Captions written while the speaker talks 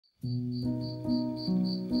G'day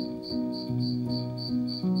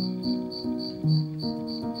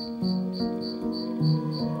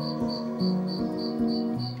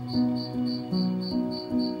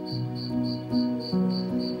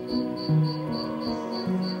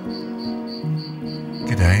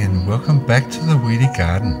and welcome back to the Weedy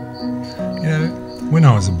garden. You know, when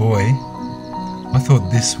I was a boy, I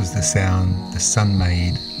thought this was the sound the sun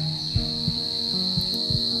made.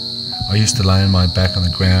 I used to lay on my back on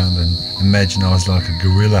the ground and imagine I was like a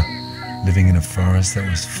gorilla living in a forest that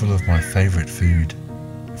was full of my favourite food,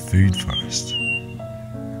 a food forest.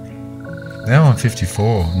 Now I'm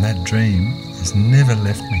 54 and that dream has never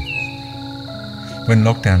left me. When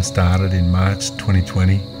lockdown started in March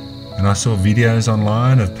 2020, and I saw videos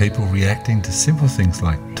online of people reacting to simple things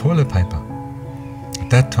like toilet paper. At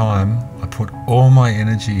that time, I put all my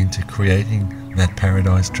energy into creating that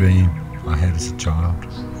paradise dream I had as a child.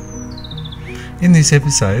 In this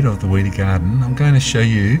episode of the Weedy Garden, I'm going to show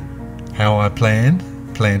you how I planned,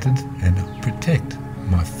 planted and protect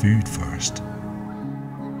my food forest.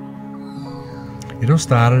 It all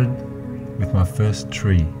started with my first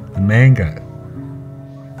tree, the mango.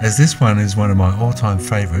 As this one is one of my all-time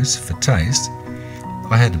favourites for taste,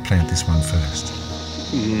 I had to plant this one first.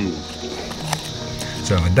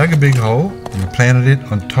 So I dug a big hole and I planted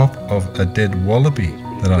it on top of a dead wallaby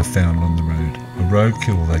that I found on the road. A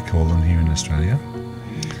roadkill they call them here in Australia.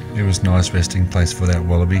 It was a nice resting place for that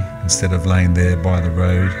wallaby instead of laying there by the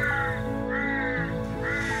road.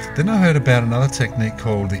 Then I heard about another technique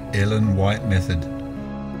called the Ellen White method.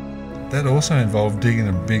 That also involved digging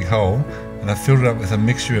a big hole, and I filled it up with a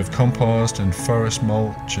mixture of compost and forest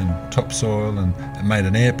mulch and topsoil, and made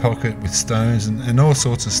an air pocket with stones and all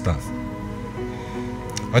sorts of stuff.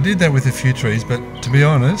 I did that with a few trees, but to be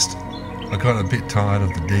honest, I got a bit tired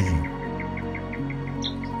of the digging.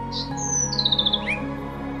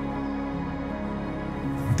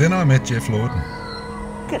 Then I met Jeff Lawton.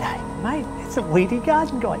 G'day mate, it's a Weedy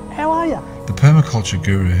garden guy. How are you? The permaculture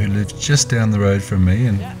guru who lived just down the road from me,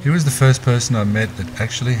 and he was the first person I met that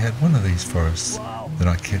actually had one of these forests that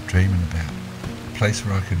I kept dreaming about. A place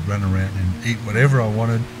where I could run around and eat whatever I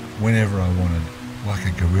wanted, whenever I wanted, like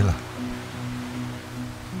a gorilla.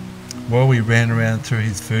 While we ran around through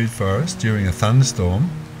his food forest during a thunderstorm,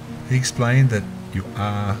 he explained that you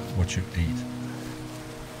are what you eat.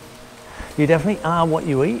 You definitely are what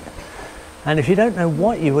you eat, and if you don't know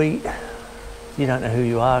what you eat, you don't know who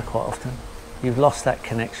you are quite often. You've lost that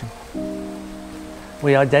connection.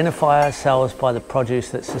 We identify ourselves by the produce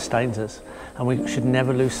that sustains us, and we should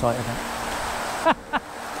never lose sight of that.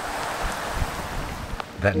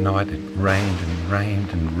 That night it rained and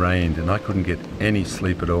rained and rained, and I couldn't get any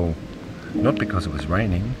sleep at all. Not because it was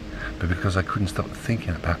raining, but because I couldn't stop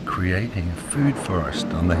thinking about creating a food forest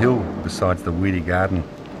on the hill besides the Weedy garden.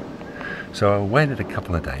 So I waited a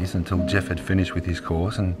couple of days until Jeff had finished with his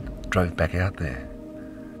course and drove back out there.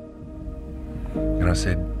 And I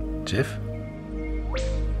said, Jeff,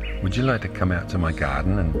 would you like to come out to my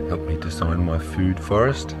garden and help me design my food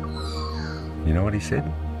forest? You know what he said?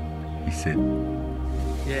 He said,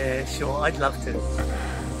 Yeah, sure, I'd love to.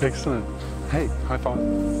 Excellent. Hey, high five.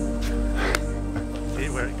 See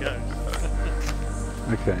where it goes.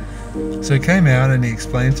 Okay. So he came out and he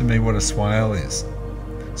explained to me what a swale is,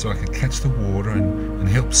 so I could catch the water and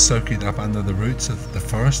help soak it up under the roots of the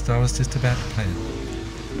forest I was just about to plant.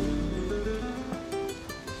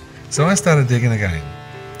 So I started digging again,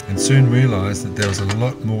 and soon realised that there was a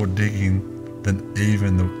lot more digging than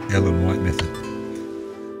even the Ellen White method.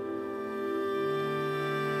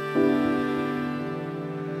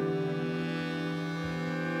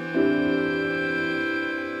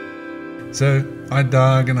 So I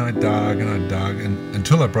dug and I dug and I dug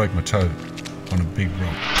until I broke my toe on a big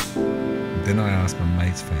rock. And then I asked my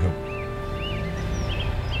mates for help.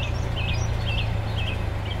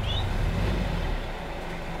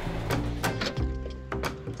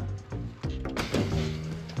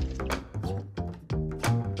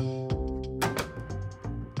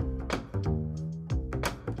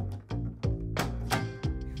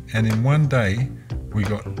 And in one day, we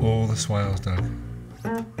got all the swales dug.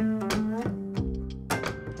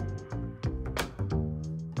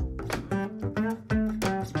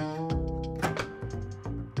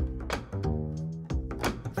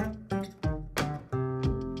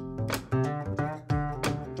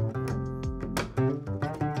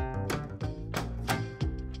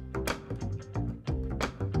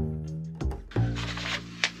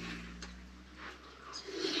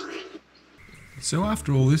 So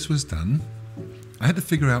after all this was done, I had to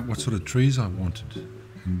figure out what sort of trees I wanted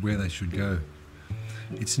and where they should go.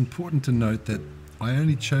 It's important to note that I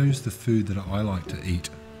only chose the food that I like to eat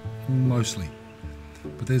mostly.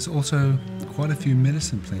 But there's also quite a few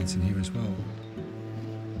medicine plants in here as well.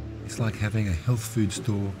 It's like having a health food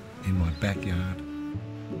store in my backyard.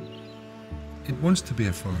 It wants to be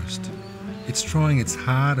a forest. It's trying its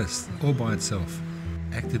hardest all by itself,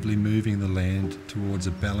 actively moving the land towards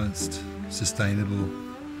a balanced, sustainable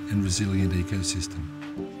and resilient ecosystem.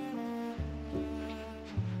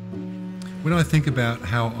 When I think about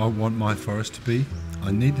how I want my forest to be,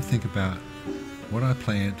 I need to think about what I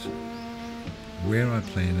plant, where I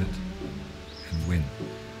plant it, and when.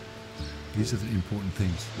 These are the important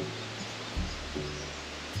things.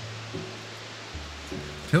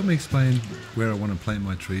 To help me explain where I want to plant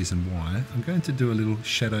my trees and why, I'm going to do a little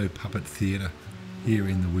shadow puppet theatre here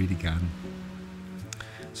in the Weedy garden.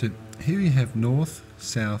 So here you have north,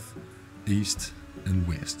 south, east and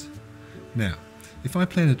west. Now, if I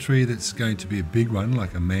plant a tree that's going to be a big one,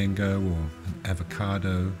 like a mango or an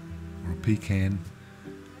avocado or a pecan,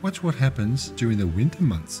 watch what happens during the winter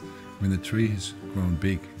months when the tree has grown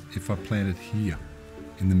big if I plant it here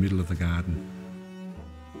in the middle of the garden.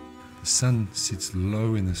 The sun sits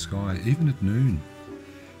low in the sky, even at noon.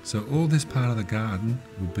 So all this part of the garden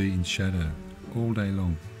will be in shadow all day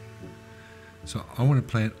long. So I want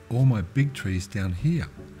to plant all my big trees down here,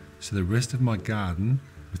 so the rest of my garden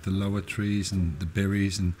with the lower trees and the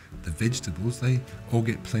berries and the vegetables, they all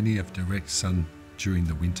get plenty of direct sun during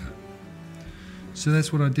the winter. So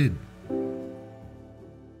that's what I did.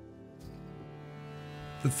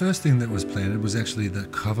 The first thing that was planted was actually the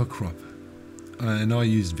cover crop, and I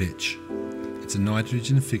used vetch. It's a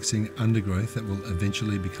nitrogen fixing undergrowth that will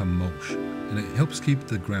eventually become mulch, and it helps keep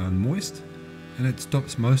the ground moist and it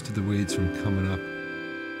stops most of the weeds from coming up.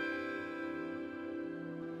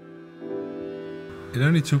 It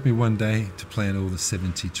only took me one day to plant all the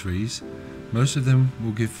 70 trees. Most of them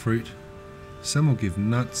will give fruit, some will give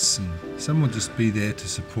nuts, and some will just be there to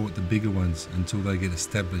support the bigger ones until they get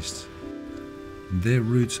established. And their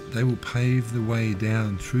roots, they will pave the way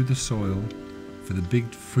down through the soil for the big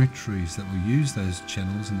fruit trees that will use those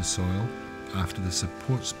channels in the soil after the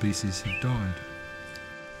support species have died.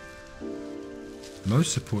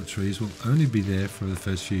 Most support trees will only be there for the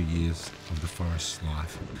first few years of the forest's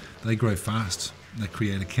life. They grow fast, they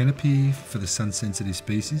create a canopy for the sun-sensitive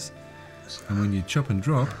species, and when you chop and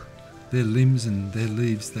drop, their limbs and their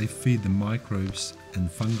leaves, they feed the microbes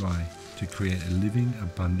and fungi to create a living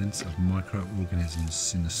abundance of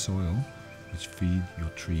microorganisms in the soil which feed your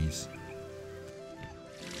trees.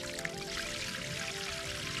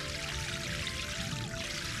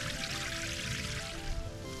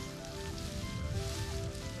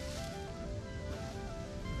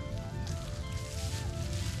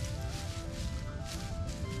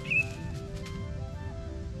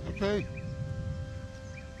 Okay.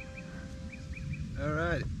 All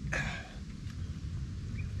right.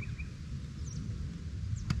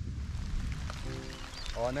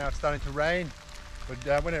 Oh, now it's starting to rain.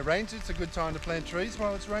 But when it rains, it's a good time to plant trees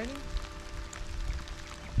while it's raining.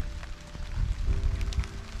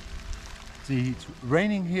 See, it's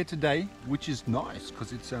raining here today, which is nice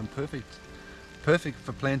because it's perfect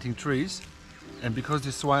for planting trees. And because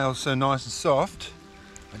this swale is so nice and soft,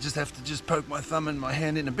 I just have to poke my thumb and my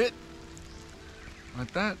hand in a bit,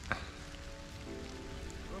 like that.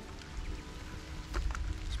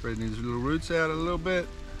 Spreading these little roots out a little bit.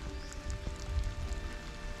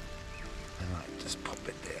 And I just pop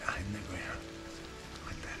it there in the ground,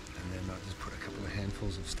 like that. And then I just put a couple of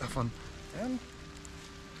handfuls of stuff on. And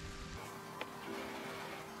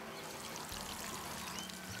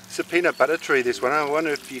it's a peanut butter tree, this one. I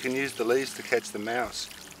wonder if you can use the leaves to catch the mouse.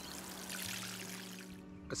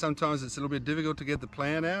 Sometimes it's a little bit difficult to get the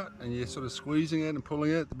plant out and you're sort of squeezing it and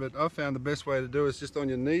pulling it, but I found the best way to do it is just on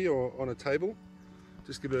your knee or on a table.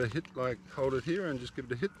 Just give it a hit, like hold it here and just give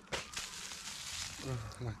it a hit.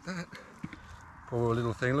 Like that. Poor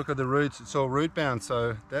little thing. Look at the roots, it's all root bound,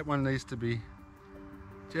 so that one needs to be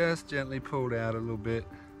just gently pulled out a little bit.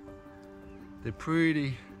 They're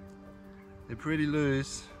pretty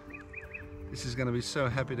loose. This is going to be so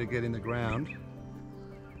happy to get in the ground.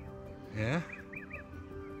 Yeah.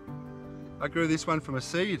 I grew this one from a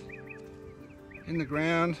seed in the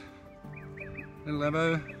ground, little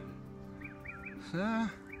labo. So,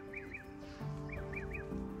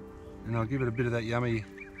 and I'll give it a bit of that yummy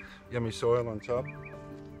soil on top.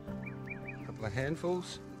 A couple of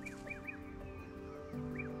handfuls.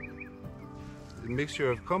 A mixture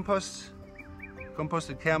of compost,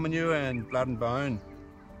 composted cow manure and blood and bone.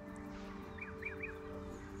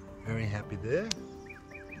 Very happy there.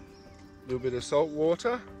 A little bit of salt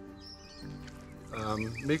water.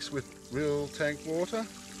 Mixed with real tank water.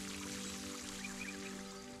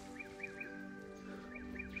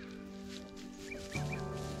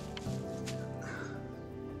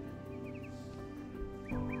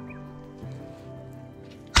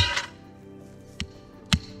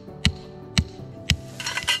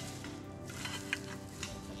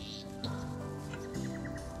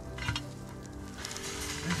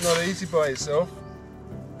 not easy by itself.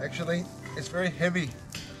 Actually, it's very heavy.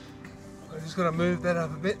 I just got to move that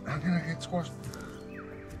up a bit. I'm going to get squashed.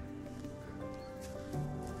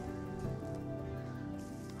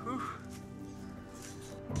 Whew.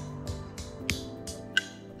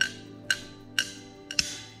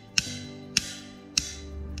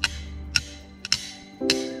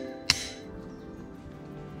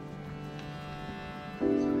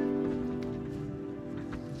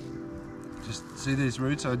 Just see these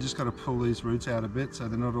roots? I just got to pull these roots out a bit so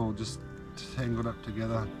they're not all just tangled up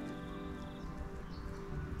together.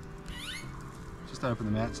 Just open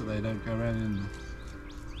them out so they don't go around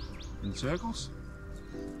in circles.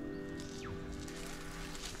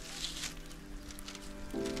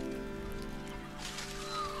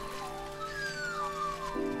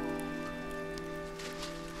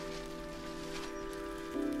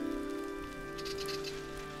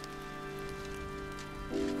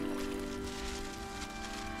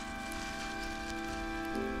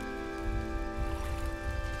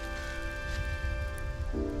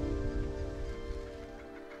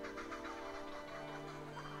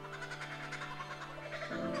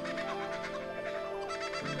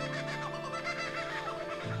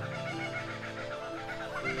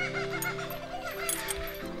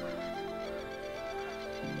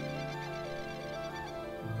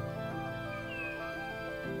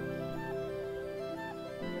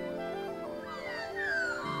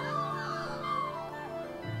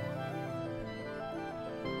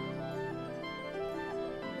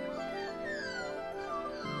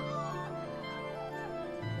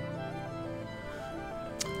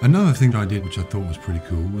 Another thing I did which I thought was pretty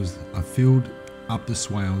cool was I filled up the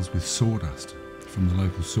swales with sawdust from the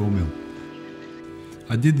local sawmill.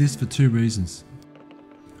 I did this for two reasons.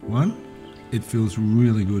 One, it feels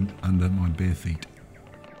really good under my bare feet.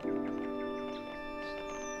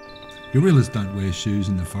 Gorillas don't wear shoes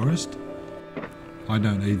in the forest. I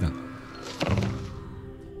don't either.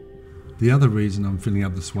 The other reason I'm filling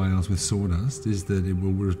up the swales with sawdust is that it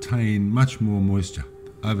will retain much more moisture.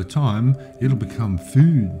 Over time, it'll become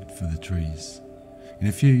food for the trees. In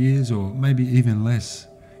a few years, or maybe even less,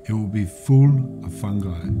 it will be full of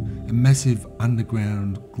fungi, a massive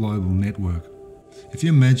underground global network. If you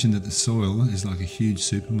imagine that the soil is like a huge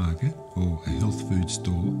supermarket or a health food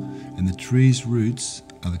store, and the tree's roots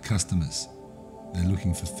are the customers, they're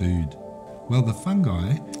looking for food. Well, the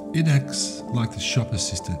fungi, it acts like the shop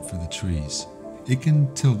assistant for the trees. It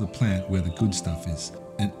can tell the plant where the good stuff is,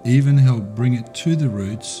 and even help bring it to the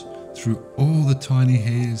roots through all the tiny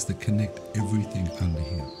hairs that connect everything under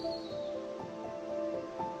here.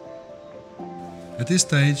 At this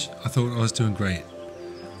stage, I thought I was doing great.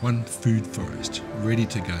 One food forest, ready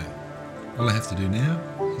to go. All I have to do now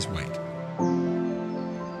is wait.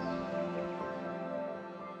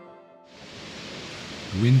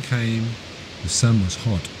 The wind came, the sun was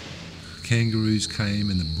hot, kangaroos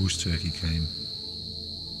came and the bush turkey came.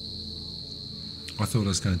 I thought I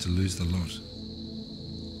was going to lose the lot.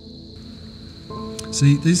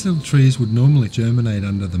 See, these little trees would normally germinate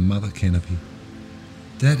under the mother canopy.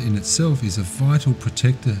 That in itself is a vital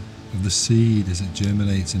protector of the seed as it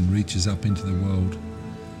germinates and reaches up into the world.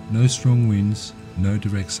 No strong winds, no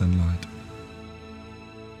direct sunlight.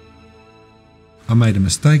 I made a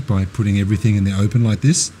mistake by putting everything in the open like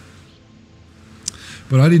this.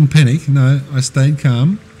 But I didn't panic, no, I stayed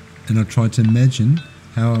calm and I tried to imagine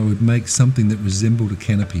how I would make something that resembled a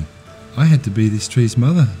canopy. I had to be this tree's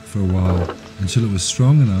mother for a while until it was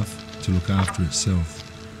strong enough to look after itself.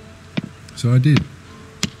 So I did.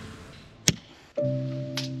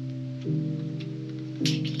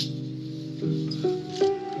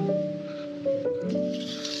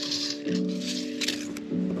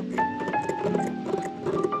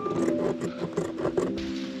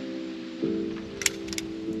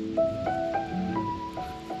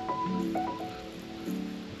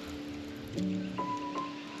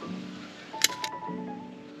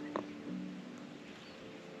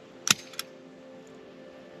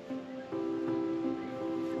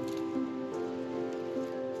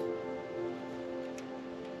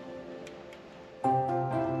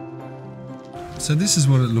 So this is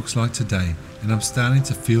what it looks like today, and I'm starting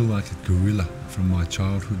to feel like a gorilla from my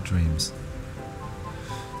childhood dreams.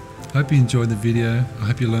 Hope you enjoyed the video, I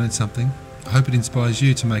hope you learned something. I hope it inspires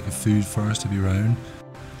you to make a food forest of your own,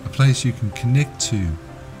 a place you can connect to,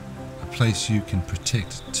 a place you can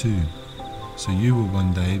protect too, so you will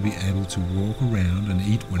one day be able to walk around and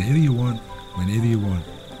eat whatever you want, whenever you want,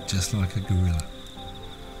 just like a gorilla.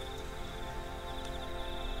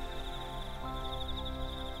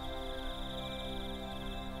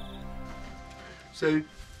 So,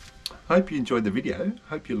 hope you enjoyed the video,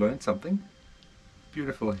 hope you learned something.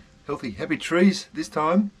 beautiful, healthy, happy trees this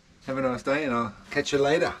time. Have a nice day and I'll catch you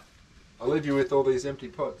later. I'll leave you with all these empty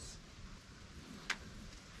pots.